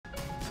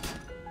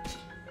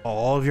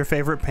All of your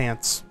favorite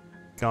pants.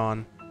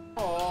 Gone.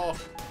 Oh.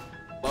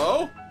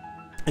 Hello?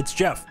 It's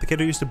Jeff, the kid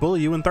who used to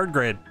bully you in 3rd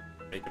grade.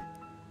 Make him.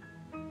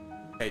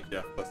 Hey,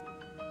 Jeff, listen.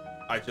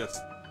 I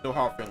just know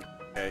how I'm feeling,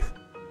 okay?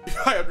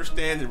 I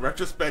understand in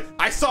retrospect.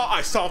 I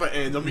saw the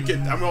end. I'm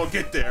gonna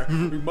get there.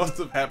 We must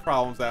have had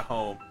problems at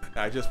home. And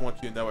I just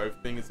want you to know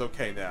everything is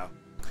okay now.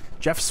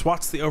 Jeff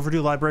swats the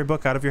overdue library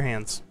book out of your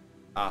hands.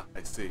 Ah,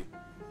 I see.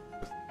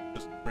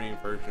 Just a dream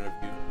version of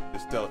you.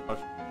 Just still as much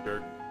of a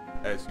jerk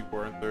as you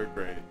were in 3rd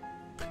grade.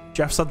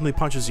 Jeff suddenly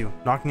punches you,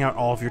 knocking out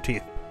all of your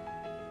teeth.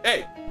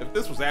 Hey, if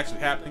this was actually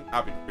happening,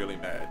 I'd be really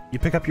mad. You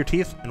pick up your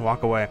teeth and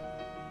walk away.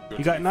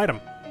 You got an item.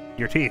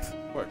 Your teeth.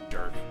 What a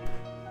jerk.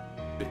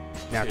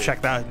 Now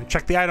check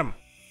the item.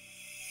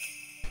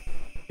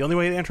 The only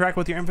way to interact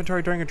with your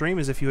inventory during a dream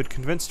is if you had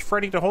convinced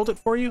Freddy to hold it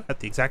for you at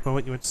the exact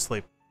moment you went to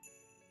sleep.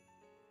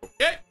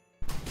 Okay.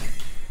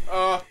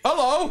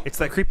 Hello? It's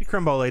that creepy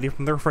Crimbo lady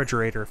from the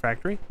refrigerator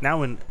factory,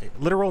 now in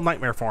literal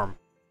nightmare form.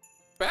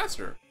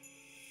 Faster.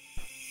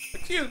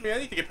 Excuse me, I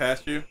need to get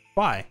past you.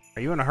 Why?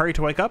 Are you in a hurry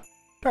to wake up?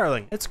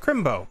 Darling, it's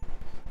Crimbo.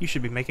 You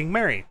should be making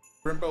merry.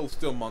 Crimbo's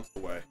still months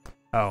away.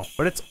 Oh,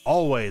 but it's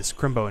always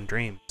Crimbo in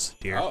dreams,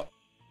 dear. Oh.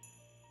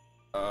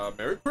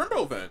 Merry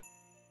Crimbo then.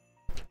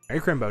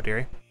 Merry Crimbo,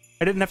 dearie.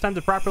 I didn't have time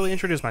to properly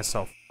introduce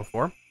myself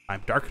before.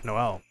 I'm Dark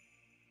Noel.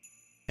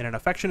 In an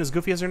affection as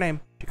goofy as her name,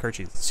 she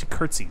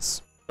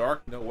curtsies.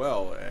 Dark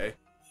Noel, eh?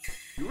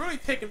 You really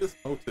taking this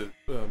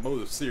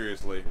motive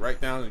seriously, right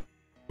down in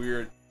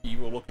weird,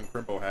 evil-looking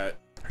Crimbo hat.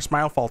 Her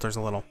smile falters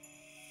a little.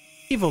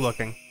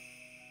 Evil-looking.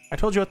 I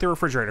told you at the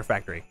refrigerator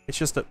factory. It's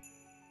just a...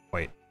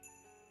 Wait.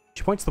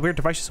 She points the weird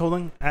device she's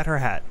holding at her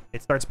hat.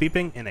 It starts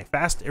beeping in a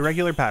fast,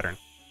 irregular pattern.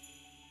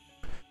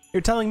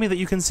 You're telling me that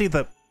you can see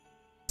the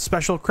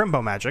special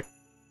Crimbo magic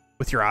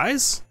with your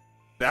eyes?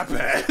 That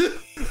bad?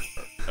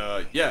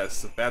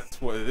 Yes, if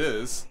that's what it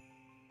is.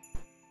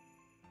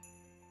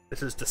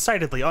 This is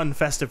decidedly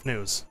unfestive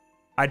news.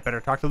 I'd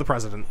better talk to the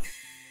president.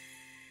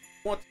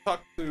 Want to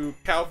talk to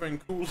Calvin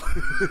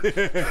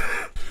Coolidge?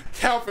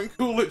 Calvin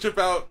Coolidge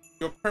about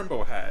your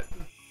Crimbo hat.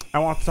 I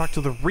want to talk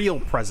to the real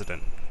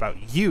president about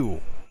you.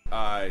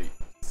 I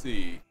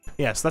see.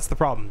 Yes, that's the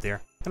problem,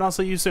 dear. And I'll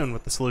see you soon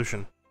with the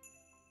solution.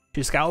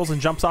 She scowls and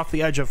jumps off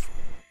the edge of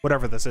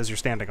whatever this is you're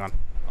standing on.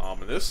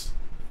 Ominous.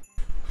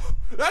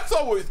 That's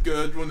always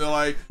good when they're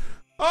like,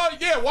 oh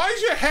yeah, why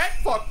is your hat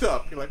fucked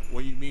up? You're like,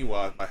 what do you mean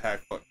why is my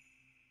hat fucked up?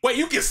 Wait,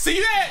 you can see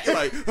that? You're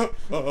like,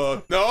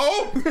 no,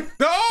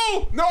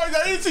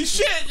 I didn't see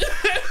shit.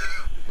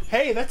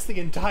 Hey, that's the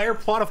entire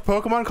plot of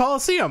Pokemon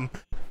Colosseum.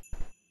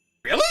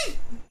 Really?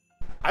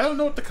 I don't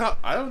know what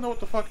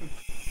the fucking...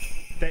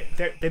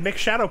 They make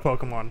shadow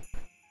Pokemon.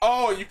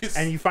 Oh, you can see...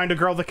 And you find a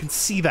girl that can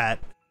see that.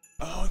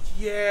 Oh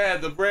yeah,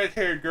 the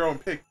red-haired girl in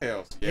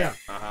pigtails. Yeah.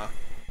 Uh-huh.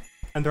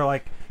 And they're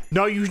like,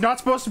 no, you're not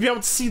supposed to be able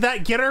to see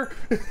that, get her?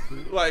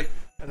 Like...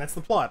 And that's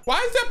the plot. Why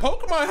does that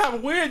Pokemon have a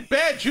weird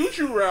bad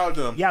juju around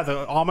them? Yeah,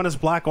 the ominous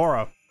black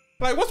aura.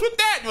 Like, what's with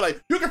that? You're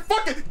like, you can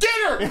fucking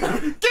get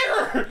her! Get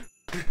her!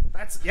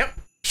 That's, yep.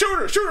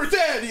 Shoot her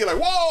dead! And you're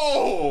like,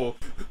 whoa!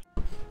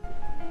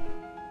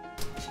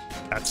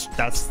 That's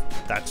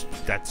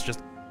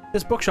just...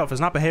 This bookshelf is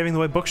not behaving the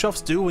way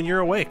bookshelves do when you're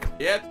awake.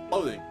 Yeah, it's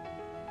loathing.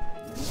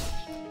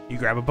 You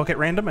grab a book at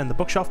random and the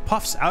bookshelf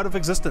puffs out of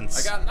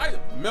existence. I got an item.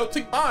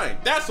 Melting Mind.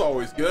 That's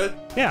always good.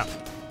 Yeah.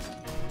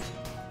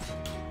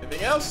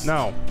 Anything else?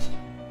 No.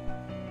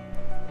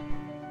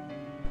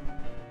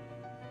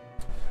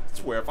 I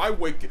swear,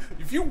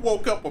 if you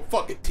woke up with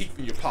fucking teeth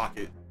in your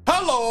pocket.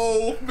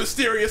 Hello,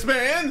 mysterious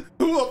man.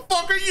 Who the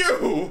fuck are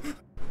you?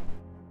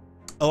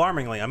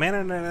 Alarmingly, a man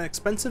in an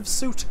expensive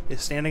suit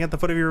is standing at the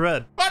foot of your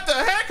bed. What the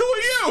heck? Who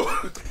are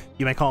you?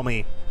 You may call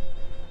me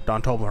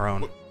Don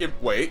Toblerone.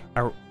 Wait.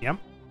 Yeah?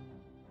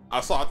 I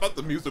thought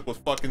the music was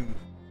fucking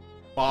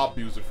mob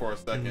music for a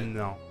second.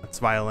 No, it's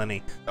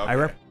violin-y.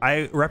 Okay.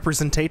 I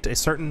representate a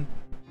certain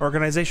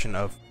organization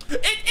of...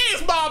 It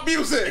is mob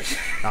music!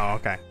 Oh,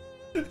 okay.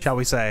 Shall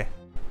we say,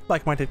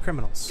 like-minded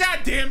criminals. God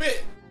damn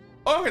it!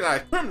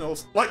 Organized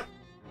criminals? Like,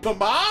 the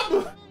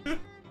mob?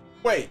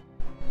 Wait,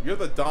 you're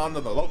the Don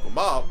of the local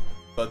mob?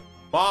 The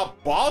mob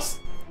boss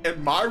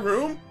in my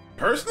room?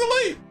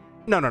 Personally?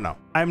 No.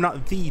 I am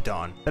not the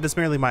Don. That is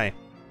merely my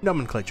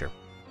nomenclature.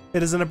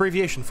 It is an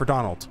abbreviation for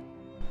Donald.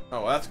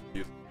 Oh, that's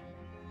confusing.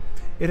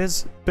 It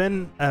has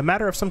been a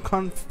matter of some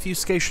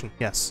confuscation,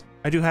 yes.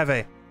 I do have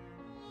a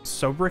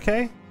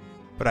sobriquet,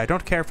 but I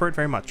don't care for it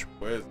very much.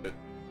 Where is it?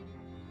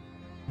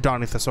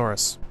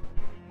 Donithosaurus.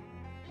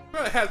 I'm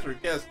gonna hazard a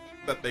guess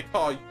that they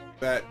call you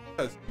that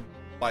because you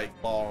like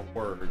long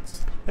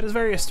words. That is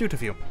very astute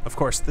of you. Of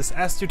course, this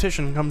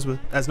astutation comes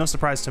as no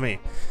surprise to me.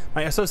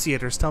 My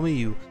associators tell me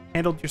you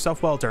handled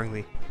yourself well during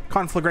the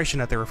conflagration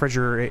at the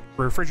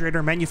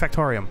refrigerator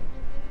manufactorium.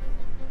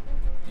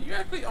 Do you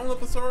actually own a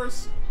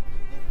thesaurus?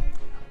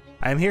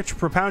 I am here to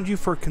propound you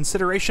for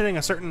considerationing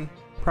a certain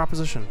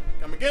proposition.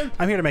 Come again?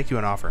 I'm here to make you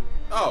an offer.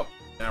 Oh,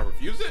 now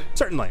refuse it?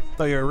 Certainly,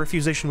 though your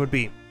refusation would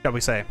be, shall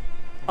we say,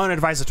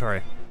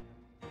 unadvisatory.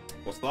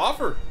 What's the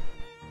offer?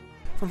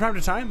 From time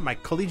to time, my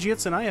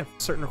collegiates and I have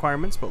certain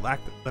requirements, but lack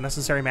the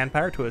necessary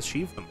manpower to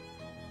achieve them.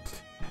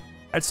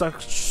 At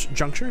such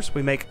junctures,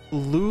 we make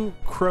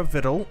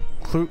lucrative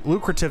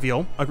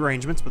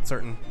arrangements with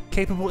certain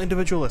capable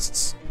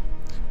individualists.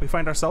 We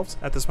find ourselves,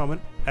 at this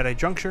moment, at a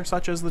juncture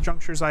such as the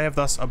junctures I have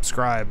thus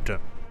obscribed.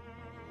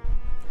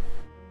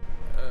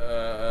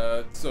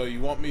 So you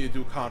want me to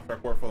do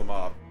contract work for the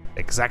mob?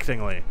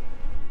 Exactingly.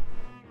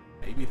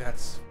 Maybe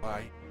that's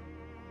why.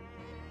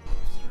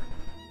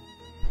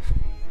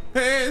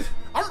 Man,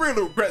 I'm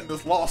really regretting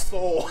this lost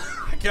soul.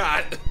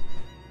 God.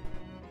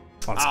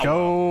 Let's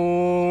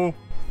go.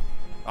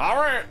 All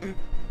right.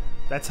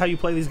 That's how you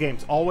play these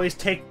games. Always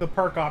take the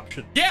perk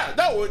option. Yeah,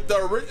 no,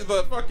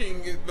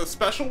 the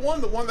special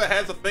one, the one that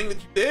has a thing that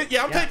you did.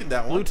 Yeah, I'm taking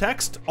that one. Blue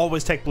text.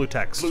 Always take blue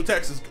text. Blue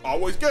text is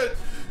always good.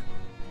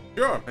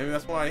 Sure, maybe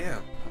that's what I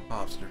am. A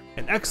mobster.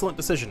 An excellent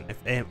decision,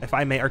 if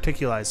I may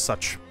articulate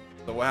such.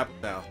 So what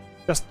happens now?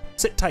 Just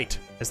sit tight,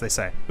 as they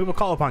say. We will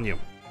call upon you,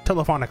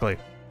 telephonically.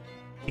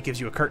 He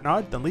gives you a curt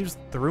nod, then leaves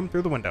the room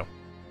through the window.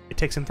 It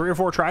takes him 3 or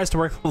 4 tries to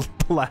work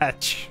the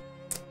latch.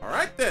 All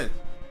right then.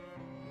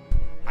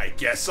 I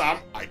guess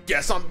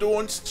I'm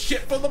doing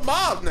shit for the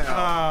mob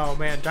now. Oh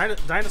man,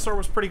 Dinosaur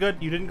was pretty good.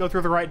 You didn't go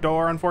through the right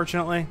door,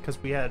 unfortunately,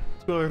 because we had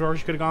 2 other doors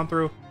you could have gone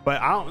through.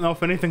 But I don't know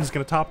if anything's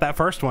gonna top that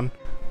first one.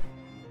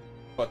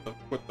 But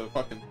with the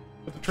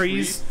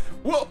trees.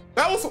 Well,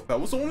 that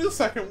was only the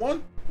second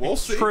one. We'll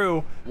see.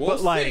 True, we'll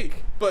see.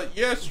 like, but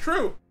yeah, it's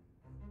true.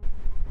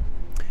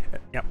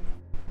 Yep.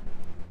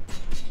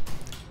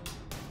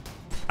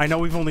 I know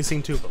we've only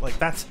seen 2, but like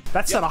that's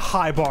set a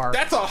high bar.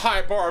 That's a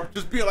high bar.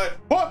 Just being like,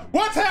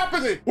 what's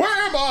happening? Where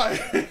am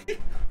I?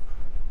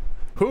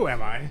 Who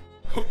am I?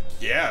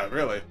 Yeah,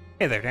 really.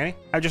 Hey there, Danny.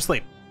 How'd you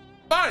sleep?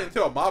 Fine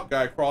until a mob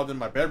guy crawled in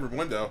my bedroom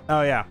window.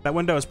 Oh yeah, that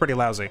window is pretty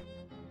lousy.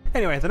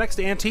 Anyway, the next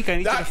antique I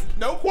need to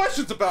no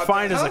questions about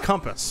find that, is a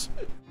compass.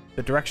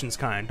 The directions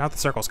kind, not the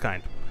circles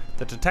kind.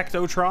 The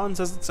Detectotron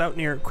says it's out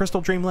near Crystal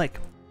Dream Lake.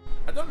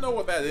 I don't know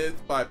what that is,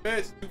 but I bet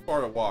it's too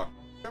far to walk. Do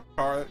you have a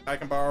car I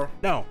can borrow?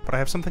 No, but I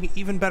have something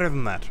even better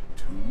than that. 2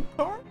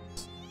 cars?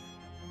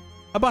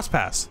 A bus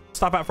pass.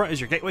 Stop out front is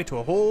your gateway to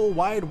a whole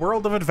wide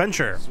world of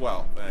adventure.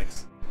 Swell,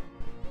 thanks.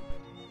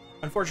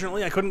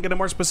 Unfortunately, I couldn't get a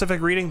more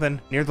specific reading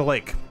than near the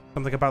lake.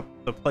 Something about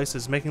the place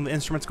is making the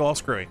instruments go all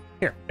screwy.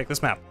 Here, take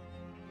this map.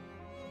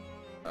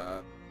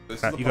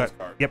 This is a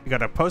postcard. Yep, you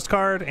got a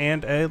postcard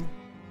and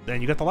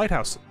then you got the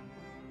lighthouse.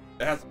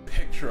 It has a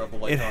picture of the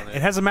lake on it.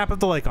 It has a map of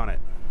the lake on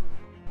it.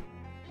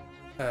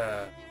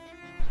 Yeah,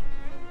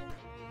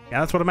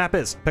 that's what a map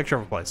is. A picture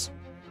of a place.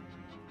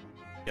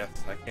 Yes,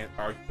 I can't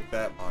argue with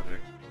that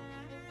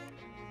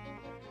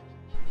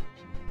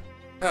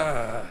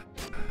logic.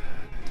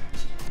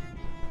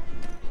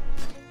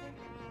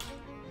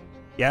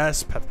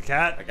 Yes, pet the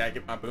cat. I gotta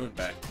get my boon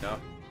back, you know?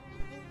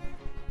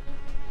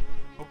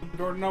 Open the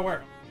door to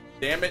nowhere.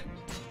 Damn it.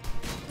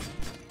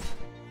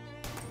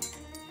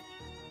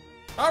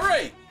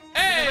 Alright!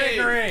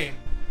 Hey!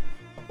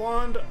 A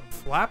blonde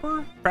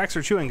flapper cracks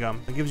her chewing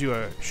gum and gives you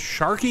a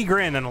sharky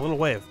grin and a little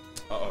wave.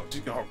 Uh-oh,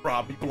 she's gonna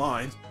rob me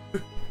blind.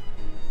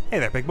 Hey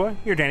there, big boy.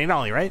 You're Danny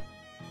Nolly, right?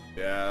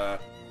 Yeah.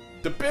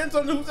 Depends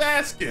on who's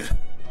asking.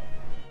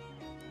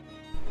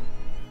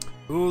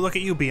 Ooh, look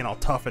at you being all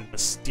tough and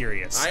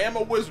mysterious. I am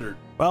a wizard.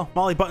 Well,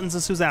 Molly Buttons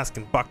is who's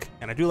asking, Buck.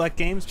 And I do like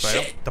games,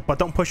 but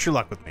don't push your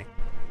luck with me.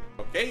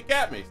 Okay, you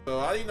got me. So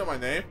how do you know my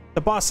name?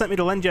 The boss sent me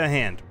to lend you a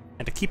hand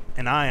and to keep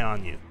an eye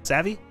on you.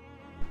 Savvy?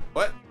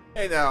 What?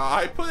 Hey now,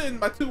 I put in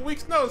my 2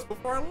 weeks notice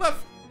before I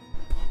left.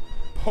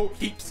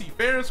 Poughkeepsie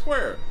fair and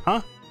square.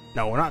 Huh?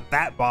 No, we're not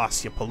that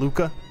boss, you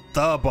palooka.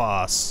 The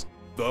boss.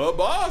 The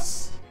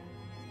boss?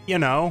 You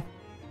know.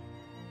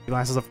 He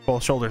glances up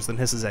both shoulders, then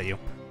hisses at you.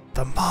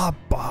 The mob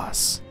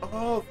boss.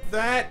 Oh,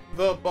 that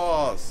the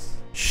boss.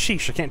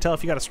 Sheesh, I can't tell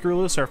if you got a screw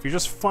loose or if you're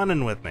just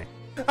funning with me.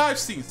 I've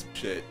seen some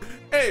shit.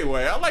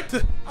 Anyway, I like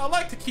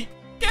to keep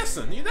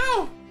guessing, you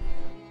know?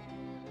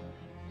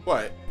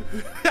 What?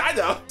 I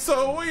know.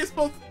 So what are you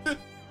supposed to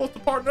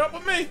partner up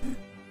with me?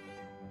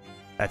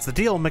 That's the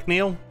deal,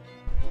 McNeil.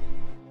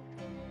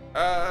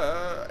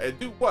 And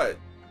do what?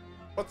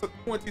 What's a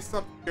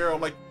 20-something girl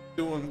like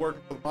doing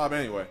working for the mob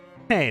anyway?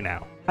 Hey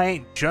now, I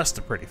ain't just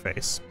a pretty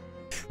face.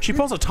 She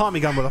pulls a Tommy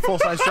gun with a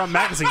full-size drum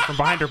magazine from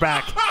behind her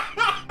back,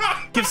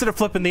 gives it a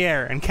flip in the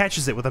air, and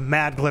catches it with a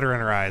mad glitter in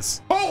her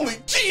eyes. Holy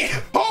gee!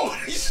 Holy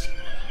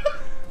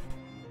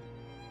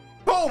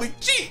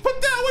gee!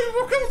 Put that away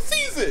before someone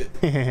sees it!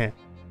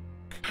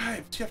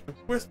 God, you have to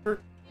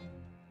whisper.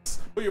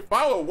 Well, you're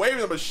fine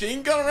waving a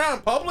machine gun around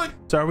in public?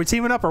 So are we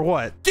teaming up or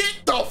what?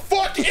 Get the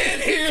fuck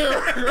in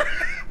here!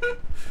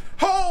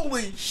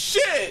 Holy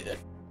shit!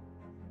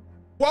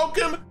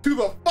 Welcome to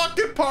the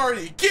fucking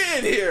party!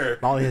 Get in here!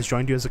 Molly has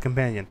joined you as a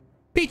companion.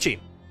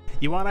 Peachy,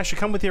 you want I should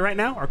come with you right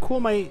now or cool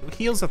my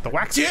heels at the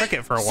wax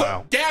cricket for a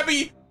while?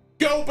 Gabby,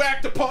 go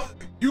back to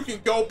you can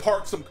go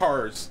park some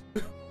cars.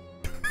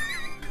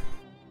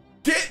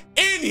 Get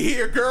in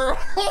here, girl!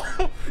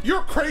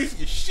 You're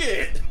crazy as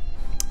shit!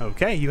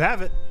 Okay, you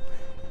have it.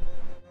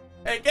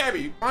 Hey,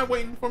 Gabby, mind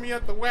waiting for me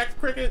at the wax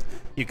cricket?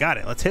 You got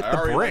it. Let's hit I the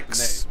already like the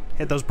bricks.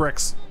 Hit those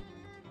bricks.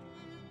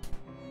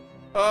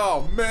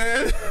 Oh,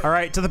 man. All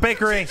right, to the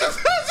bakery.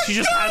 She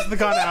just has the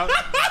gun out.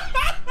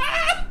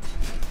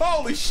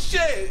 Holy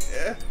shit.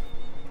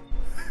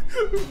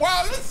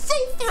 Wow, this is so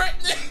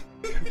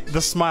threatening.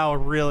 The smile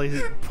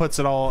really puts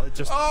it all. It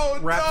just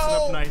wraps it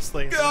up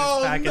nicely in a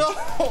nice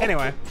package. No.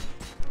 Anyway,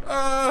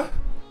 Uh,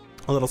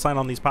 a little sign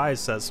on these pies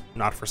says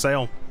 "Not for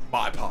sale."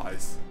 my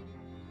pies.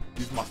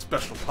 These are my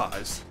special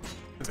pies.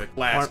 In the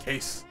glass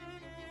case.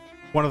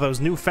 One of those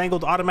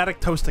newfangled automatic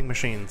toasting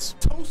machines.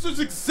 Toasters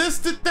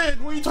existed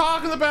then. What are you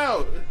talking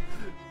about?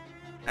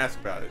 Ask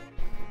about it.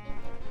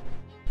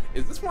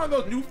 Is this one of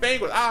those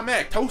newfangled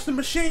automatic toasting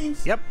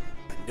machines? Yep.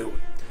 I knew it.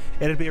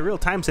 It'd be a real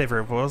time saver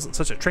if it wasn't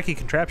such a tricky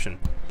contraption.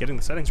 Getting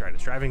the settings right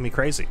is driving me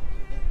crazy.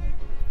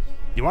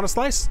 You want a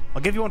slice?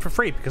 I'll give you one for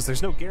free because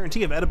there's no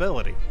guarantee of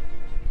edibility.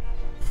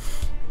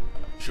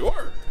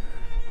 Sure.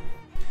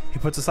 He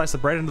puts a slice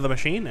of bread into the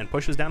machine and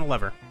pushes down a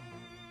lever.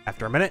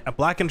 After a minute, a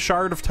blackened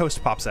shard of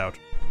toast pops out.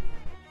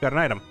 Got an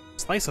item.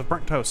 Slice of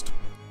burnt toast.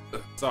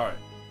 Sorry.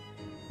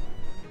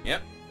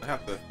 Yep. I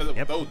have to fill it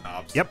with those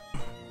knobs. Yep.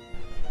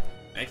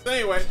 Thanks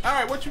anyway.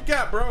 Alright, what you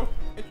got, bro?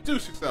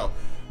 Introduce yourself.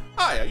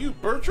 Hi, are you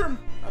Bertram?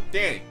 I'm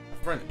Danny,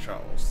 a friend of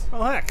Charles.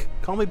 Well, heck,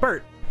 call me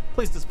Bert.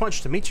 Pleased as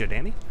punch to meet you,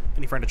 Danny.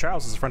 Any friend of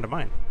Charles is a friend of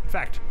mine. In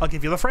fact, I'll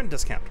give you the friend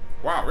discount.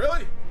 Wow,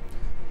 really?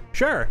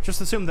 Sure,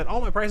 just assume that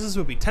all my prices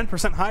would be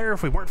 10% higher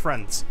if we weren't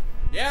friends.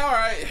 Yeah,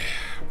 alright.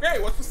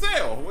 Great, what's for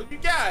sale? What you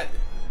got?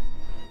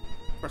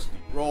 Press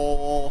the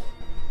roll.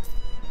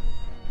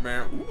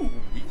 Man, ooh,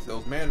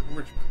 sales man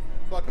rich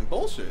fucking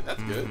bullshit.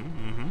 That's good.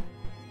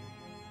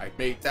 I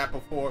made that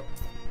before.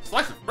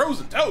 Slice of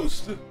frozen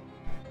toast.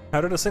 How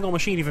did a single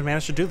machine even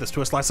manage to do this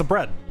to a slice of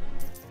bread?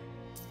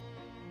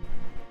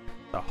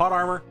 The hot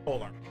armor,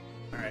 pole armor.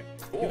 Alright.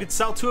 Cool. You could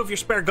sell 2 of your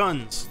spare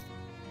guns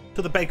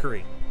to the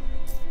bakery.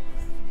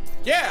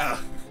 Yeah.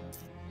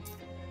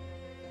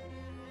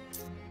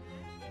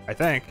 I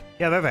think.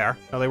 Yeah, they're there.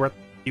 No, they were.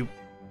 You.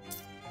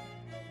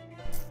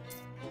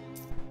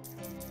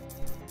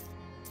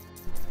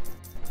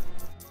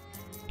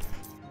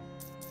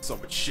 So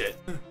much shit.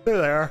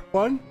 There they are.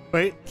 1.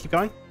 Wait, keep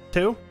going.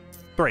 2.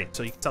 3.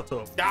 So you can sell 2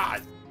 of them.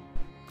 God.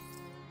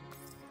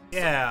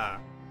 Yeah.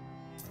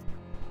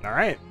 All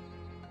right.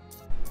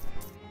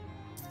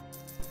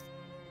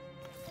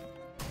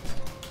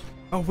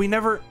 Oh, we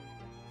never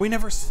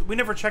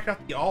checked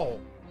out the all.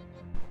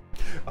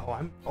 Oh,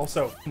 I'm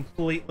also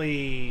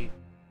completely.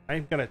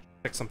 I'm gonna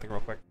check something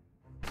real quick.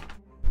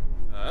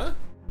 Huh?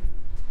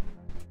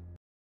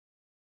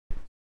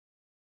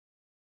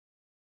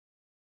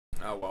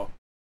 Oh well.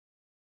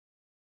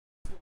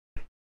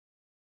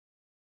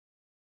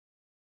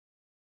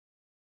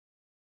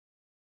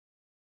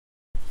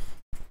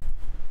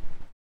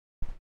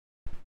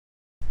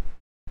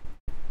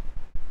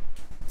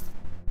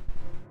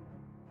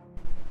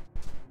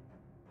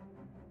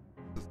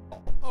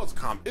 Oh,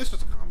 it's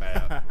just a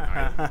combat.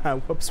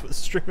 Alright. Whoops, was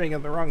streaming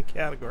in the wrong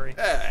category.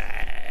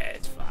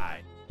 It's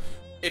fine.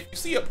 If you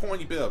see a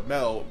pointy bit of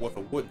metal with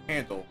a wooden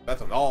handle,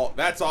 that's an all.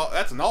 That's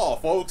an all,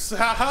 folks.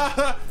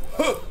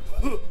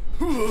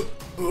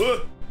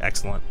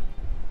 Excellent.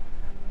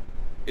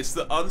 It's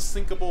the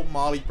unsinkable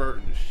Molly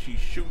Burton. She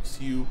shoots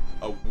you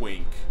a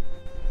wink.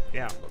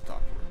 Yeah. Let's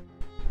talk to her.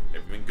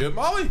 Everything good,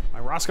 Molly? My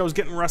Roscoe's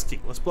getting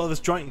rusty. Let's blow this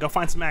joint and go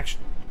find some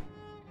action.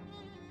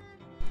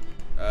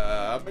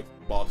 Make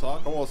some ball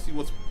talk. I want to see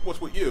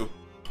what's with you.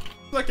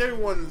 Looks like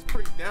everyone's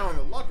pretty down on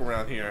the luck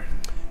around here.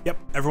 Yep,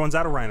 everyone's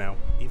out of rhino.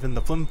 Even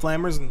the flim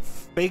flammers and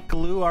fake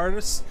glue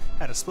artists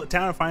had to split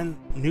town and find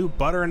new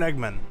butter and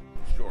eggmen.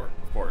 Sure,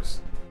 of course.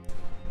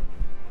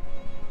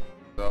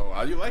 So,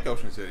 how do you like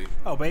Ocean City?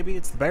 Oh, baby,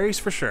 it's the berries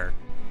for sure.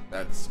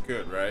 That's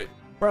good, right?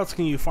 Where else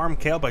can you farm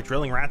kale by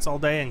drilling rats all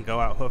day and go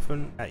out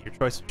hoofing at your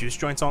choice of juice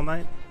joints all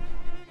night?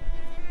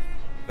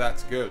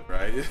 That's good,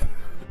 right?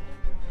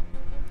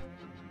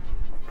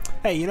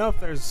 Hey, you know if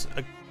there's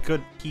a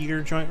good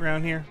heater joint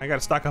around here? I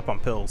gotta stock up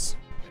on pills.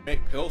 They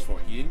make pills for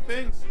heating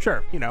things?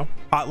 Sure, you know,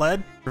 hot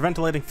lead for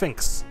ventilating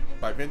finks.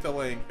 By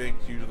ventilating things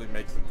usually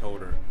makes them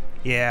colder.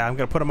 Yeah, I'm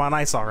gonna put them on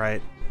ice, all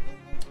right.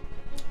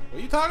 What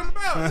are you talking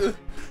about?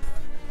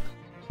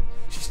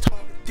 She's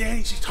talking,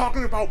 Danny, she's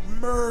talking about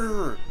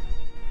murder.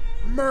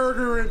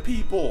 Murdering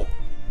people.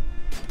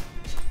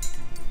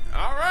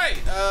 All right,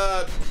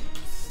 oh,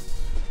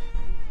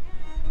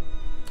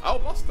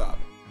 bus stop.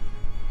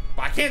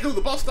 But I can't do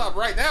the bus stop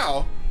right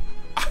now.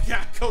 I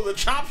gotta go to the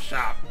chop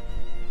shop.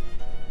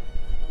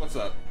 What's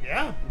up?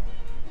 Yeah.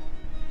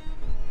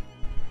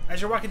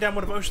 As you're walking down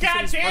one of Ocean God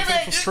City's damn it!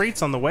 residential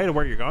streets on the way to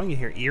where you're going, you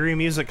hear eerie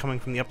music coming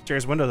from the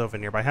upstairs windows of a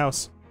nearby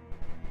house.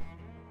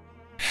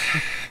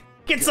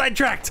 Get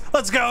sidetracked!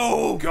 Let's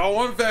go!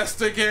 Go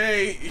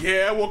investigate.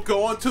 Yeah, we're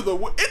going to the.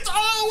 It's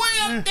all the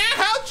way up there.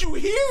 How'd you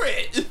hear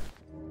it?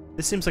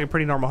 This seems like a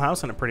pretty normal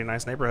house in a pretty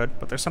nice neighborhood,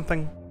 but there's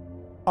something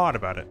odd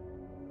about it.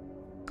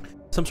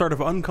 Some sort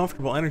of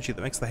uncomfortable energy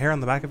that makes the hair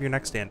on the back of your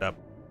neck stand up.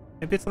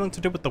 Maybe it's something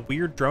to do with the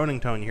weird droning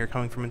tone you hear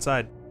coming from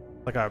inside.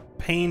 like a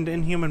pained,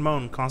 inhuman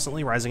moan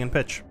constantly rising in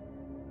pitch.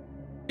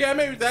 Yeah,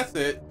 maybe that's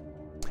it.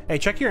 Hey,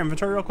 check your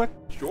inventory real quick.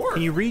 Sure.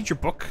 Can you read your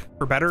book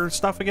for better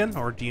stuff again,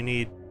 or do you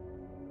need...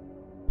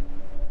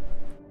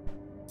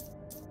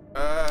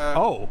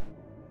 Oh.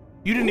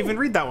 You didn't even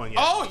read that one yet.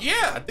 Oh,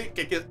 yeah. I think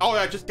I get... Oh,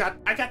 I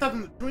got that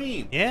in the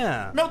dream.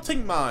 Yeah.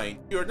 Melting Mind.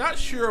 You're not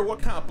sure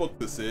what kind of book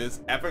this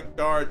is.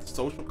 Avant-garde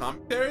social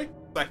commentary?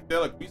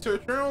 Psychedelic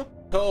research journal?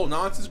 Total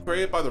nonsense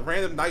created by the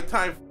random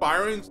nighttime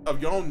firings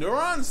of your own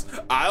neurons?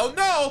 I don't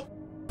know,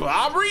 but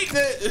I'm reading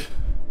it.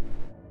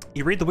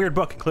 You read the weird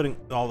book, including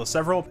all the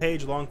several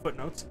page-long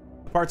footnotes,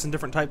 the parts in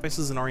different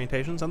typefaces and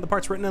orientations, and the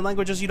parts written in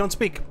languages you don't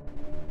speak.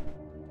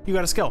 You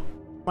got a skill.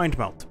 Mind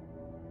melt.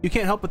 You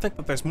can't help but think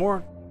that there's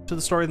more to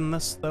the story than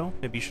this, though.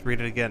 Maybe you should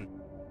read it again.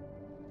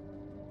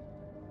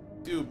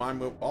 Dude, mind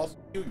melt also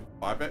kill you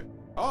 5x.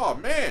 Oh,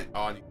 man.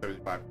 Oh, I need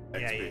 35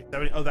 XP.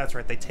 Yeah. Oh, that's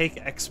right. They take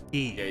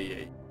XP.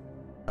 Yeah.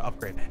 To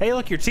upgrade. Hey,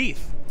 look, your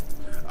teeth.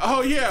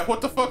 Oh, yeah.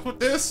 What the fuck with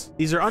this?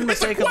 These are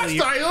unmistakably. It's a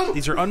quest item.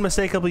 These are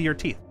unmistakably your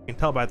teeth. You can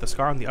tell by the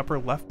scar on the upper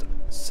left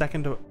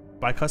second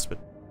bicuspid.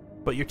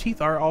 But your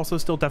teeth are also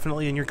still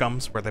definitely in your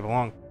gums where they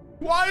belong.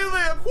 Why are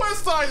they a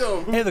quest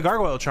item? Hey, the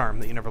gargoyle charm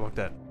that you never looked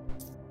at.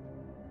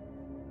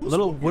 A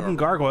little wooden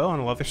gargoyle on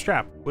a leather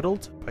strap,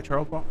 whittled by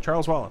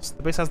Charles Wallace.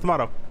 The base has the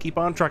motto, "Keep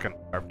on trucking,"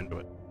 carved into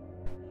it.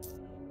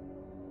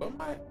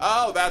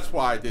 Oh, that's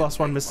why I did.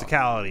 +1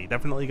 mysticality.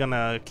 Definitely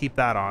gonna keep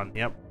that on.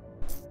 Yep.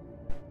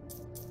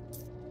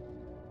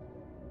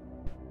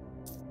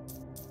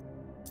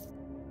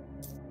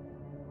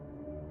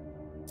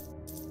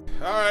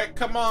 Alright,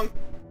 come on,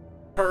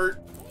 Kurt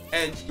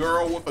and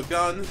girl with a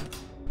gun.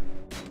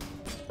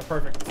 The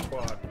perfect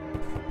squad.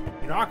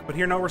 You knock, but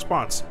hear no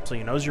response, so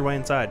you nose your way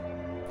inside.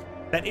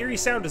 That eerie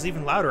sound is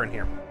even louder in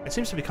here. It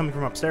seems to be coming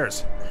from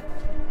upstairs.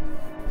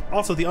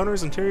 Also, the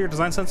owner's interior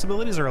design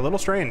sensibilities are a little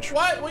strange.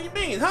 What? What do you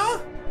mean, huh?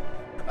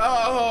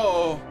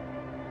 Oh.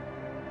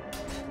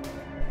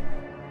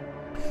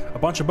 A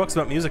bunch of books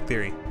about music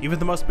theory. Even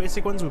the most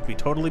basic ones would be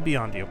totally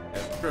beyond you.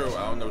 That's true.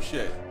 I don't know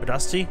shit. A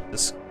dusty,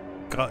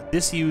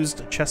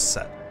 disused chess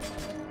set.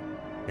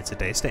 It's a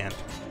day stand.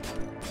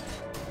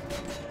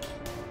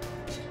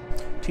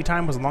 Tea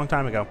time was a long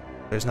time ago.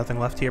 There's nothing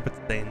left here but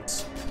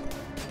stains.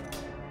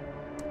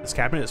 This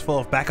cabinet is full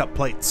of backup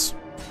plates.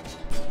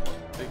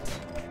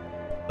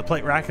 The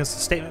plate rack is a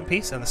statement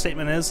piece, and the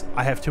statement is,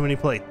 I have too many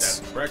plates.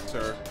 That's correct,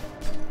 sir.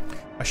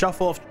 A shelf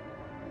full of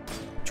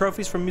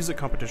trophies from music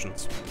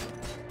competitions.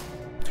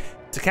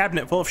 It's a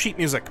cabinet full of sheet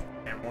music.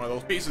 And one of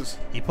those pieces.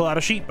 You pull out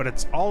a sheet, but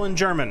it's all in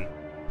German.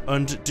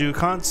 Und du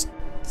kannst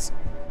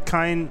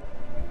kein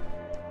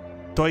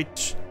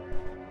Deutsch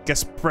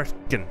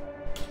gesprochen.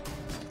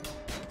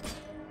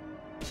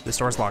 This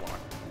door's locked.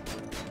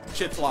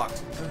 Shit's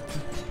locked.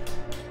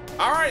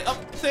 Alright,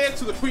 upstairs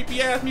to the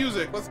creepy ass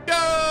music. Let's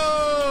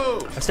go!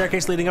 A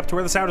staircase leading up to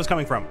where the sound is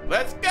coming from.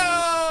 Let's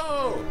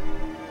go!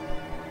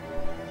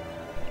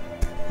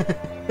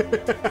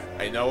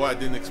 I know what I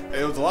didn't expect.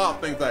 It was a lot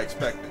of things I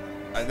expected.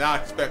 I did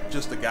not expect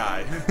just a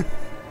guy.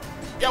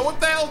 Yeah, what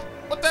the hell?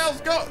 What the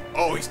hell's going?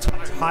 Oh, he's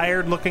tired.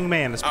 Tired-looking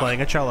man is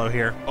playing a cello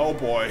here. Oh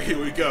boy, here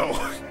we go.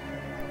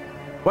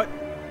 What?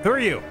 Who are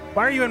you?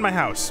 Why are you in my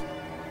house?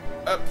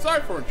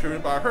 Sorry for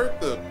intruding, but I heard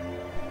the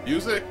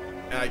music,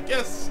 and I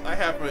guess I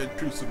have an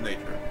intrusive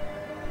nature.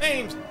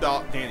 Name's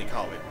Danny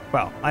Colley.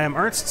 Well, I am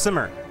Ernst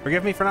Zimmer.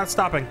 Forgive me for not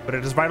stopping, but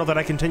it is vital that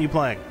I continue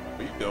playing.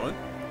 What are you doing?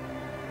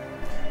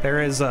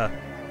 There is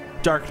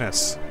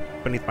darkness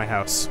beneath my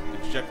house.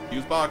 Did you check the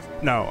fuse box?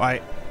 No,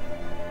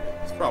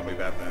 It's probably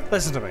that then.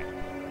 Listen to me.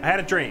 I had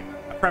a dream,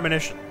 a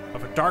premonition,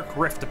 of a dark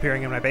rift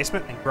appearing in my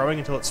basement and growing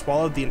until it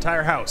swallowed the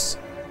entire house,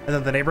 and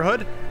then the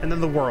neighborhood, and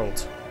then the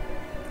world.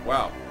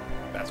 Wow,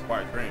 that's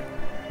quite a dream.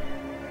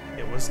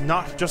 It was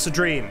not just a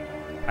dream.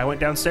 I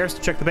went downstairs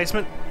to check the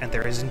basement, and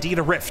there is indeed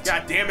a rift.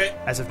 God damn it!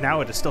 As of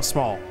now, it is still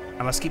small.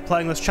 I must keep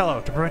playing this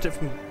cello to prevent it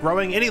from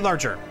growing any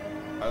larger.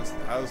 I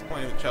was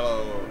playing the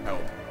cello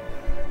help.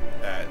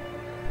 That.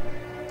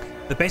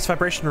 The bass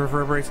vibration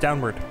reverberates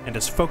downward and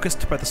is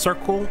focused by the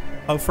circle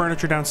of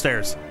furniture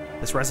downstairs.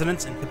 This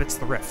resonance inhibits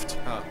the rift.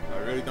 Huh, I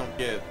really don't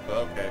get it, but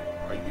okay.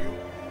 Are you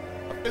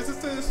a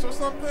physicist or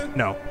something?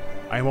 No,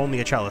 I am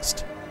only a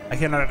cellist. I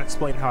cannot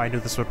explain how I knew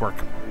this would work.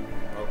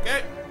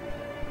 Okay.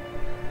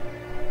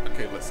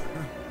 Okay, listen.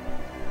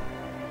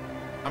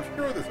 I'm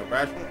sure there's a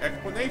rational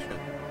explanation.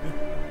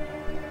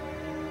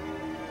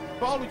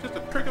 Probably just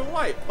a trick of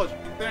light, plus you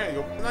can stand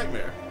over the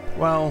nightmare.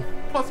 Well...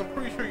 Plus, I'm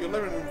pretty sure your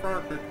living room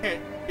furniture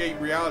can't create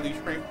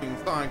reality-strengthening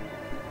sine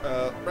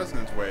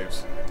resonance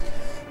waves.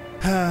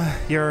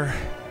 You're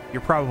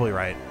probably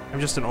right. I'm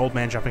just an old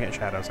man jumping at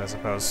shadows, I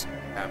suppose.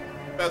 Yeah,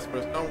 best for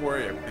us, don't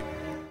worry, everything.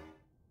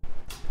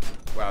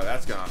 Wow,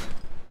 that's gone.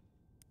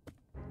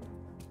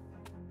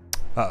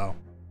 Uh-oh.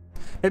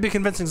 Maybe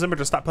convincing Zimmer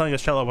to stop playing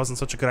his cello wasn't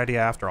such a good idea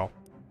after all.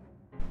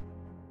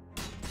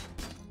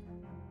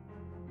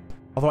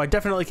 Although I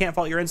definitely can't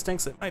fault your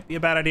instincts, it might be a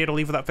bad idea to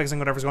leave without fixing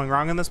whatever's going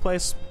wrong in this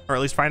place. Or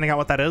at least finding out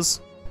what that is.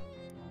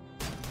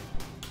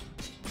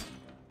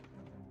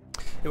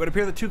 It would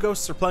appear the two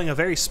ghosts are playing a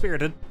very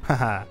spirited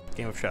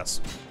game of chess.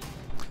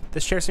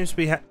 This chair seems to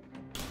be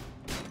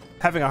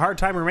having a hard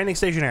time remaining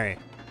stationary.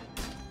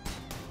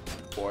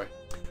 Boy.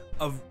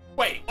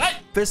 Wait, what?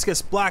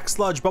 Viscous black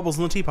sludge bubbles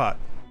in the teapot.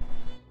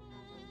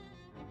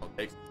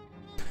 Okay.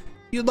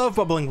 You love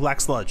bubbling black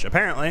sludge.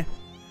 Apparently,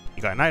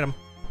 you got an item.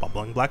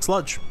 Bubbling black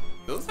sludge.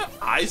 Does it have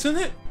eyes in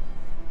it?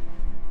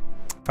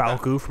 Foul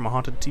goo from a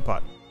haunted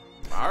teapot.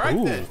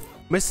 Alright then.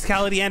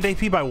 Mysticality and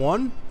AP by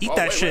 1? Eat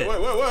that shit. Wait.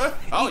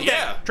 Oh, Eat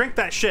yeah. that. Drink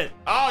that shit.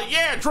 Oh,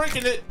 yeah,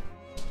 drinking it.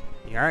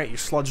 Alright, you're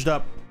sludged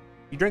up.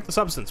 You drink the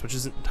substance, which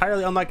is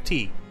entirely unlike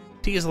tea.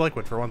 Tea is a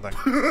liquid, for one thing.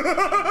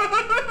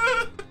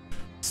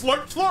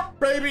 Slurp, slurp,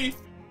 baby.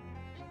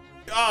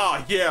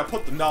 Oh, yeah,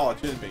 put the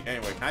knowledge in me.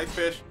 Anyway, can I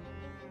fish?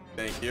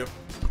 Thank you.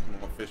 I'm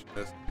gonna fish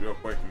this real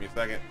quick. Give me a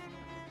second.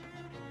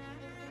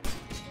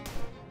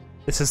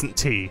 This isn't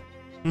tea.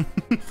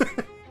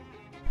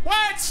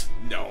 What?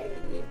 No.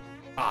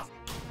 Ah.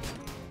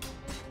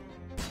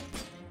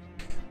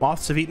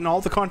 Moths have eaten all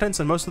the contents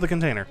and most of the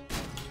container.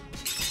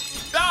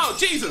 Oh,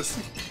 Jesus!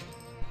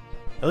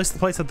 At least the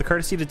place had the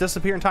courtesy to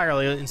disappear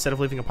entirely instead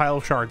of leaving a pile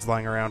of shards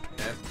lying around.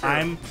 Yeah,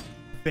 I'm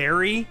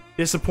very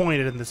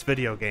disappointed in this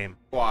video game.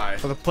 Why?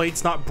 For the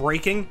plates not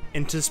breaking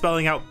into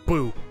spelling out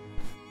boo.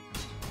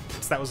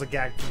 That was a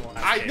gag from the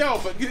last I game. know,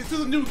 but this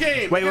is a new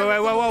game. Wait,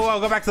 whoa,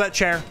 go back to that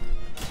chair.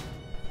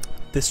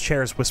 This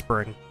chair is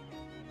whispering.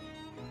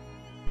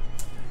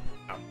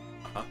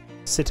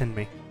 Sit in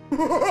me. What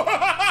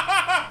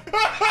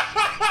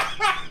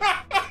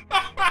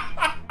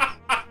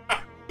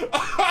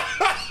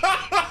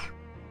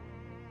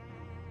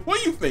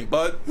do you think,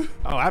 bud?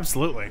 Oh,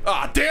 absolutely.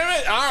 Ah,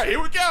 damn it! Alright,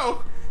 here we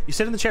go! You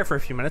sit in the chair for a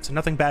few minutes and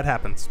nothing bad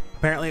happens.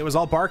 Apparently it was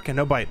all bark and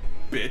no bite.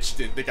 Bitch,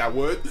 didn't think I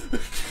would.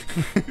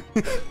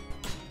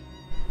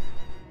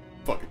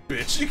 Fucking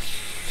bitch.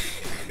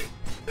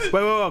 Wait,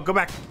 go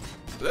back.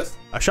 This?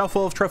 A shelf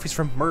full of trophies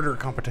from murder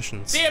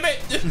competitions. Damn it!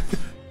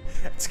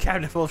 It's a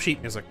cabinet full of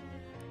sheet music.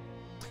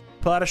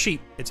 Pull out a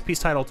sheet. It's a piece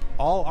titled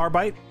 "All Our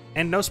Bite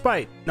and No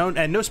Spite."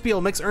 No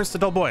spiel makes Ernst a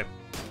dull boy.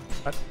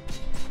 What?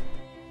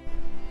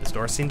 This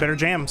door's seen better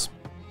jams.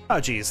 Oh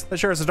geez, there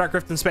sure is a dark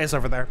rift in space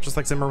over there, just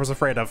like Zimmer was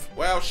afraid of.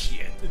 Well,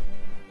 shit.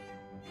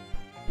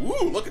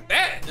 Ooh, look at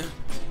that!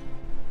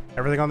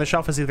 Everything on the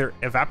shelf is either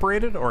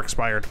evaporated or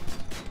expired.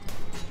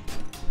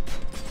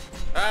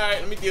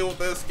 Alright, let me deal with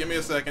this. Give me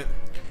a second.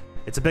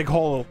 It's a big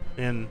hole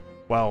in,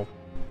 well,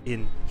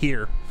 in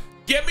here.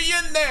 Get me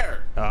in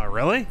there!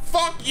 Really?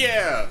 Fuck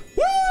yeah!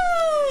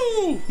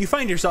 Woo! You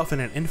find yourself in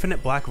an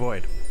infinite black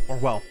void. Or,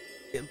 well,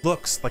 it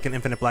looks like an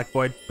infinite black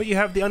void, but you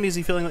have the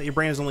uneasy feeling that your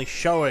brain is only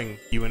showing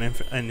you an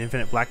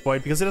infinite black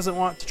void because it doesn't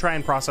want to try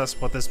and process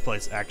what this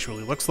place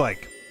actually looks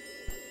like.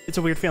 It's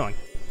a weird feeling.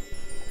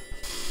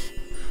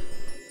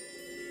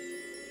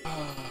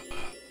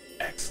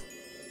 Excellent.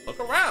 Look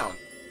around.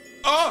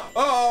 A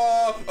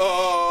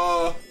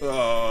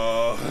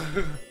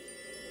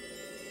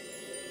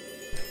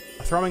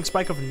throwing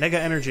spike of nega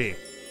energy.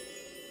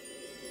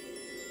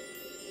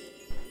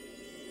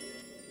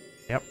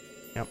 Yep.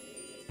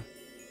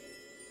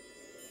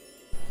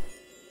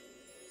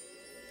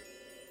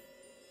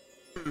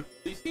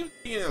 He seems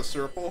to be in a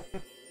circle.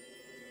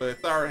 But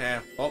it's our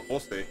hand. Well, we'll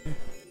see.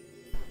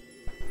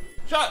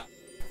 Shut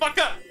the fuck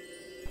up!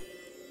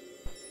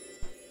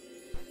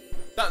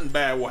 Nothing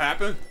bad will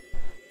happen.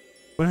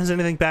 When has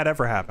anything bad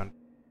ever happened?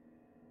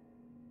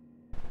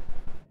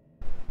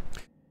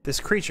 This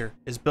creature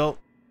is built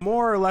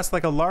more or less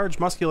like a large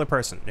muscular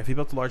person. If you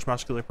built a large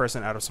muscular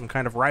person out of some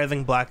kind of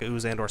writhing black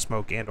ooze and or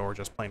smoke and or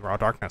just plain raw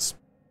darkness.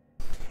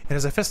 It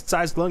has a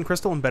fist-sized glowing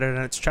crystal embedded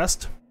in its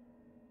chest,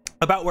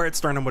 about where its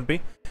sternum would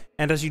be,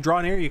 and as you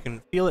draw near you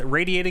can feel it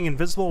radiating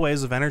invisible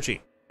waves of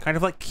energy. Kind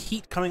of like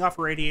heat coming off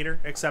a radiator,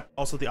 except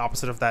also the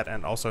opposite of that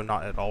and also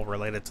not at all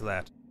related to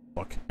that.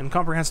 Look,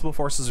 incomprehensible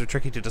forces are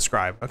tricky to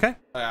describe, okay?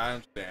 I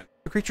understand.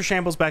 The creature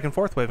shambles back and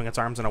forth, waving its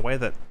arms in a way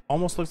that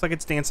almost looks like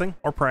it's dancing,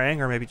 or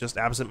praying, or maybe just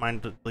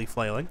absent-mindedly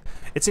flailing.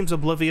 It seems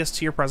oblivious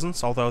to your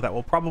presence, although that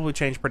will probably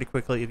change pretty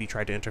quickly if you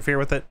try to interfere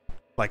with it.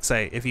 Like,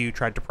 say, if you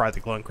tried to pry the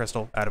glowing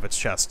crystal out of its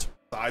chest.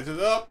 Size it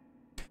up.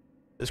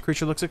 This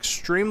creature looks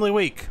extremely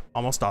weak,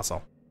 almost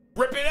docile.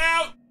 Rip it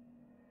out!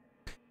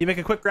 You make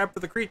a quick grab for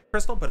the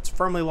crystal, but it's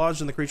firmly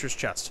lodged in the creature's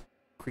chest.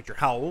 The creature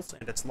howls,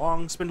 and its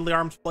long, spindly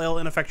arms flail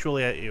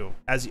ineffectually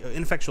as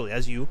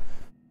you,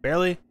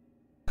 barely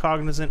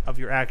cognizant of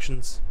your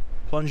actions,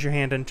 plunge your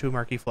hand into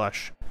murky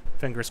flesh,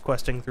 fingers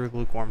questing through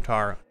lukewarm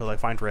tar until they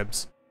find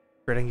ribs,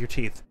 gritting your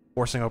teeth,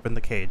 forcing open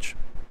the cage,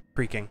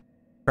 creaking,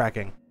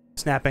 cracking,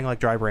 snapping like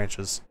dry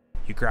branches.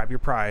 You grab your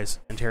prize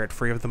and tear it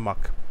free of the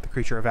muck. The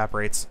creature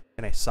evaporates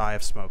in a sigh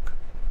of smoke.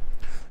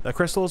 The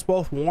crystal is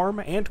both warm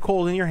and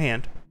cold in your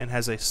hand and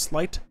has a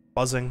slight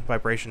buzzing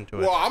vibration to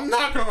it. Well, I'm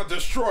not gonna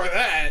destroy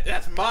that.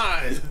 That's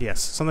mine. Yes,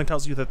 something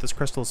tells you that this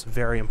crystal is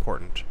very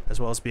important, as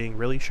well as being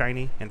really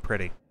shiny and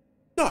pretty.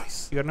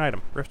 Nice. You got an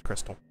item, Rift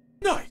Crystal.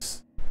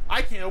 Nice.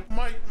 I can't open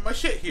my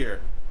shit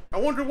here. I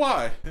wonder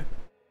why.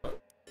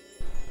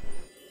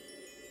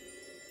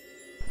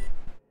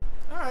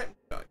 Alright.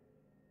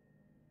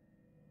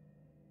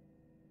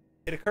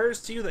 it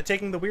occurs to you that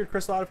taking the weird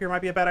crystal out of here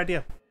might be a bad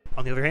idea.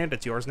 On the other hand,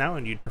 it's yours now,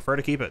 and you'd prefer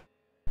to keep it.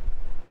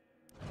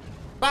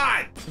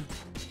 Fine!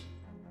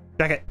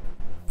 Check it.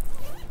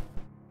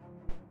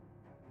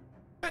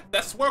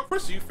 That's what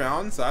crystal you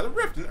found inside the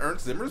rift in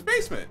Ernst Zimmer's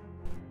basement.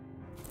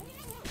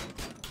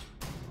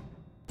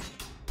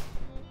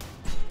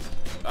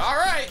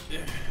 Alright!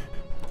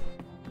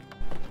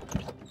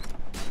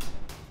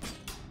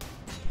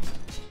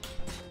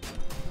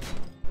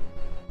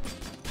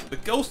 The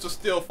ghosts are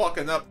still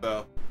fucking up,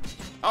 though.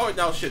 Oh, wait,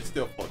 no, shit's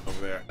still floating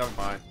over there. Never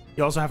mind.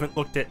 You also haven't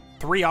looked at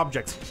 3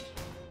 objects.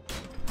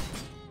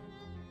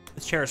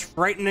 This chair is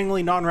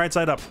frighteningly non-right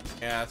side up.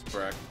 Yeah, that's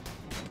correct.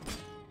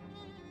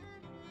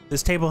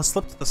 This table has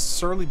slipped the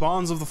surly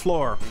bonds of the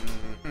floor.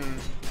 Mm-hmm.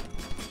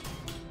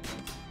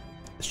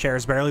 This chair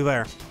is barely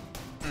there.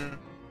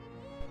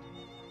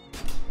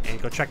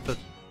 And go check the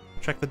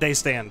day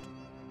stand.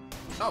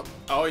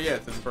 Oh yeah,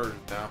 it's inverted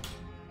now.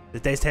 The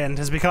day stand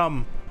has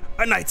become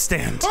a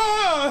nightstand.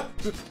 Ah!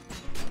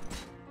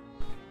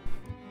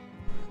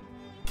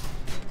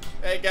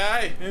 Hey,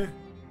 guy.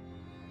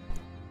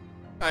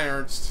 Hi,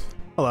 Ernst.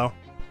 Hello.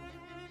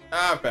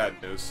 Bad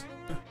news.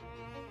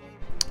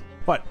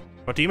 What?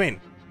 What do you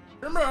mean?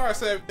 Remember how I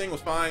said everything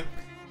was fine?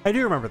 I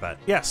do remember that.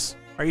 Yes.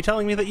 Are you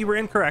telling me that you were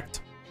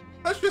incorrect?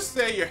 Let's just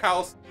say your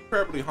house is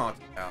incredibly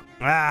haunted now.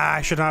 Ah,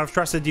 I should not have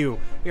trusted you.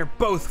 We are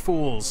both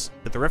fools.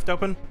 Did the rift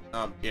open?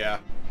 Yeah.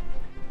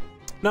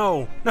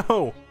 No.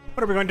 No.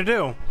 What are we going to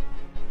do?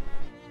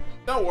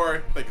 Don't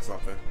worry, think of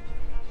something.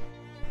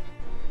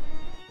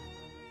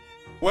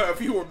 Well,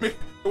 if you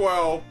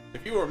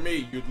were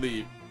me, you'd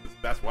leave.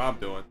 That's what I'm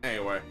doing.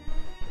 Anyway.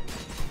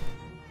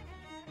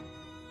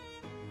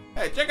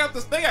 Hey, check out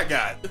this thing I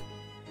got.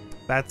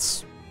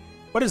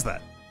 What is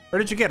that? Where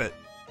did you get it?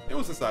 It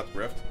was inside the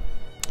rift.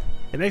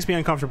 It makes me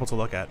uncomfortable to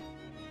look at.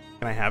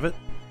 Can I have it?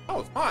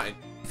 Oh, it's mine.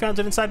 You found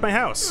it inside my It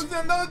house. was in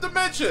another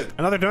dimension.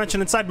 Another dimension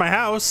inside my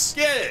house?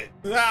 Get it.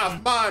 Ah,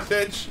 it's mine,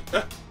 bitch.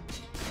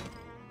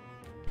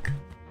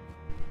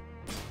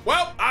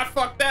 Well, I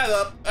fucked that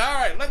up. All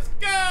right, let's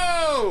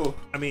go.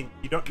 I mean,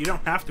 you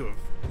don't have to have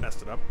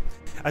messed it up.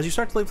 As you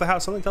start to leave the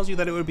house, something tells you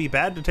that it would be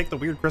bad to take the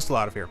weird crystal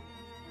out of here.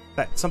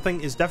 That something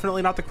is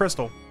definitely not the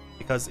crystal,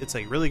 because it's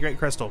a really great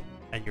crystal,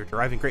 and you're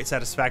deriving great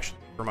satisfaction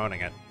from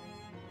owning it.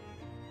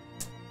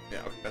 Yeah,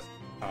 okay, that's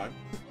the time.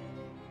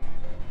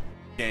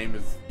 Game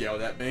has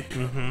yelled at me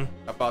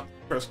about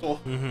the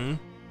crystal.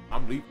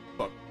 I'm leaving.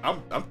 Fuck.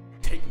 I'm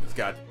taking this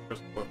guy to the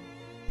crystal.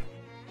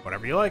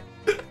 Whatever you like.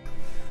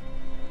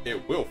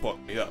 It will fuck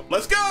me up.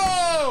 Let's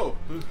go!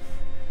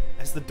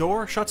 As the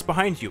door shuts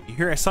behind you, you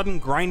hear a sudden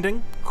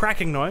grinding,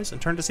 cracking noise,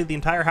 and turn to see the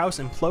entire house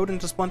implode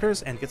into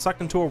splinters and get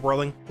sucked into a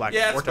whirling black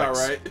Yeah, vortex.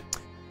 that's about right.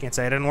 Can't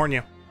say I didn't warn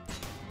you.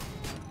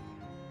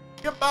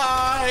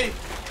 Goodbye!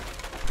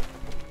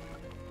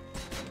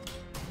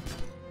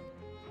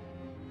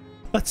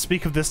 Let's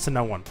speak of this to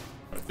no one.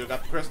 I still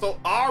got the crystal?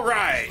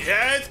 Alright,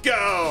 let's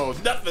go!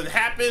 Nothing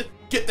happened.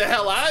 Get the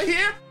hell out of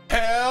here?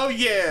 Hell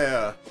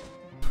yeah!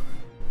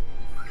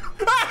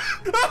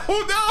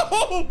 Oh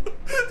no!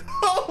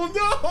 Oh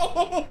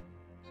no!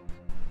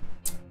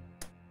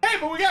 Hey,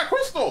 but we got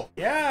crystal!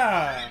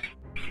 Yeah!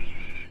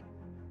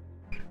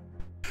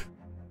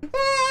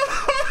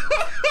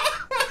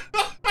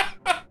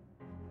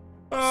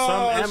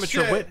 Some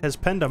amateur wit has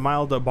penned a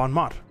mild bon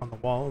mot on the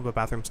wall of a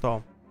bathroom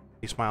stall.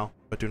 You smile,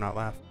 but do not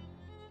laugh.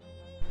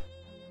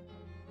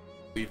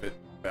 Leave it.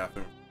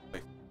 Bathroom.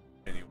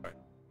 Anyway.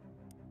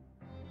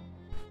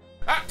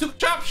 Ah, to the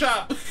chop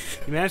shop!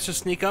 You managed to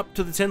sneak up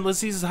to the Tin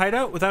Lizzie's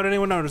hideout without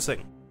anyone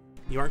noticing.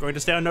 You aren't going to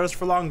stay unnoticed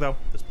for long, though.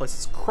 This place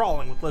is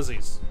crawling with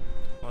Lizzies.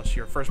 Unless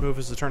your first move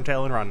is to turn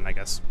tail and run, I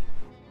guess.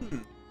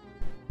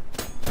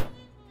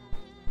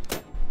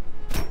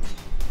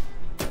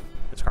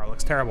 This car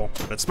looks terrible,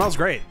 but it smells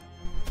great.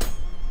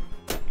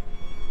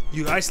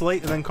 You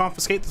isolate and then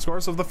confiscate the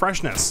source of the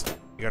freshness.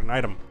 You got an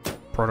item.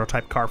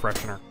 Prototype car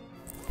freshener.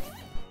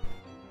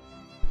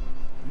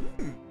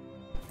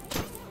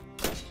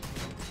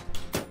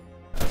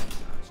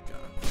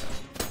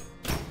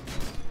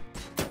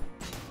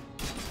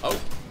 Oh,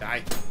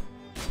 die.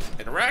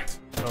 Interact.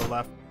 Go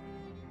left.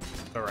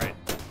 Go right.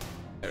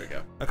 There we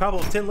go. A couple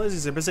of Tin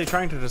Lizzies are busy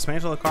trying to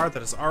dismantle a car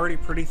that is already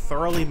pretty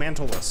thoroughly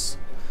mantleless.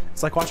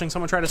 It's like watching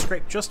someone try to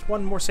scrape just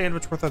one more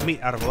sandwich worth of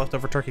meat out of a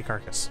leftover turkey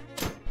carcass.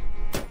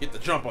 Get the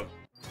jump on.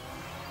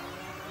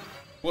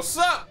 What's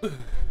up?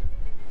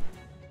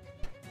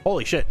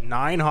 Holy shit,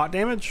 9 hot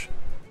damage?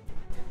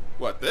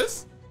 What,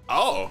 this?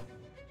 Oh.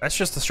 That's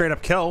just a straight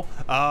up kill,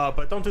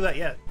 but don't do that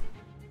yet.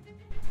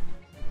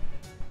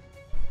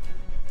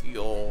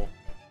 Deal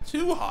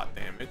 2 hot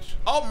damage.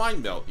 Oh,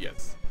 mind melt,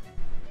 yes.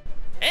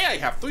 And I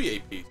have 3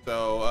 AP,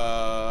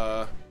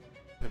 so,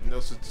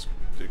 hypnosis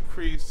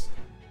decrease.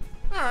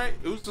 Alright,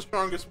 who's the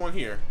strongest one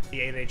here?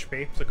 The 8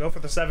 HP, so go for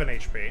the 7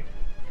 HP.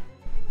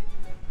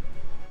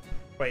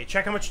 Wait,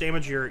 check how much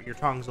damage your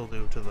tongs will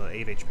do to the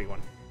 8 HP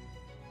one.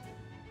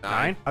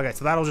 9? Okay,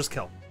 so that'll just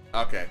kill.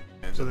 Okay.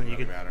 And So then you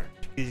can matter.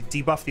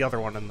 debuff the other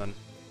one and then...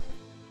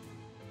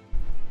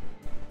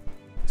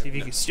 See if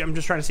you can, I'm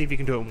just trying to see if you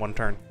can do it in one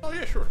turn. Oh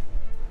yeah, sure.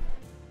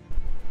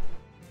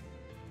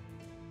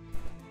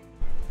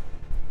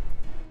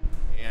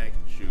 And I can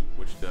shoot,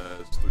 which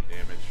does 3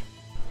 damage.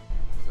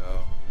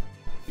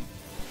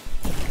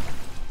 So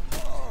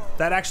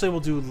That actually will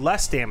do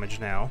less damage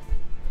now.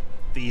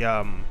 The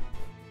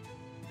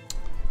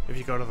if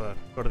you go to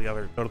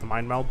the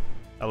mind meld,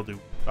 that'll do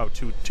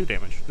two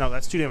damage. No,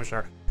 that's 2 damage to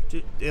her.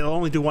 It'll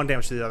only do 1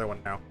 damage to the other one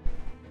now.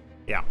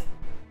 Yeah.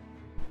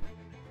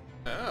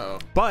 oh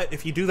But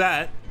if you do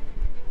that,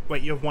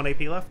 wait, you have 1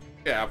 AP left?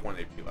 yeah, I have 1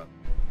 AP left.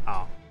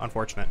 Oh,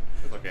 unfortunate.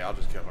 It's okay, I'll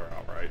just kill her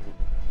outright.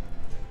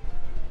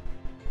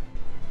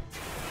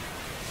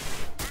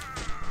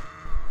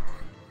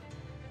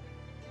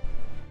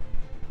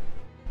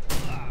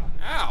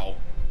 Ow!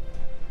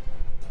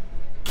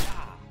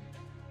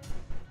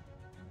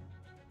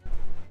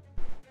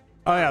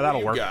 Oh yeah,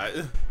 that'll work. Got?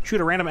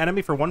 Shoot a random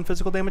enemy for 1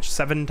 physical damage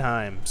 7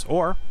 times,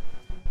 or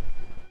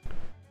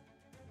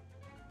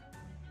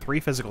 3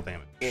 physical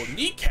damage, Well,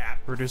 kneecap.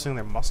 reducing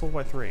their muscle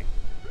by 3.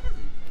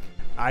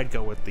 I'd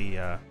go with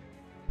the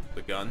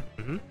gun.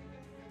 Mm-hmm.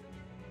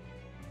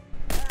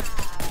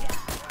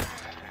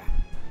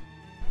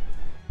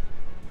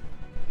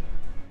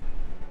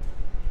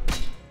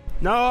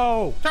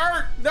 No!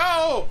 Turk,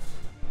 no!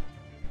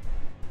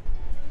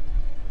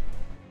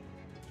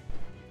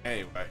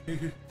 Anyway.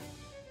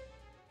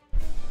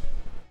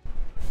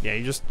 Yeah,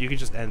 you can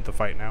just end the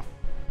fight now.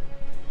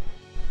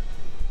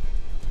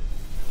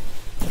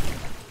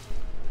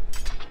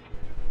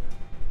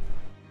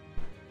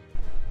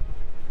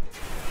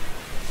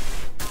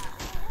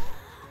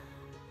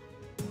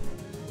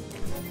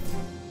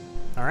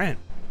 All right.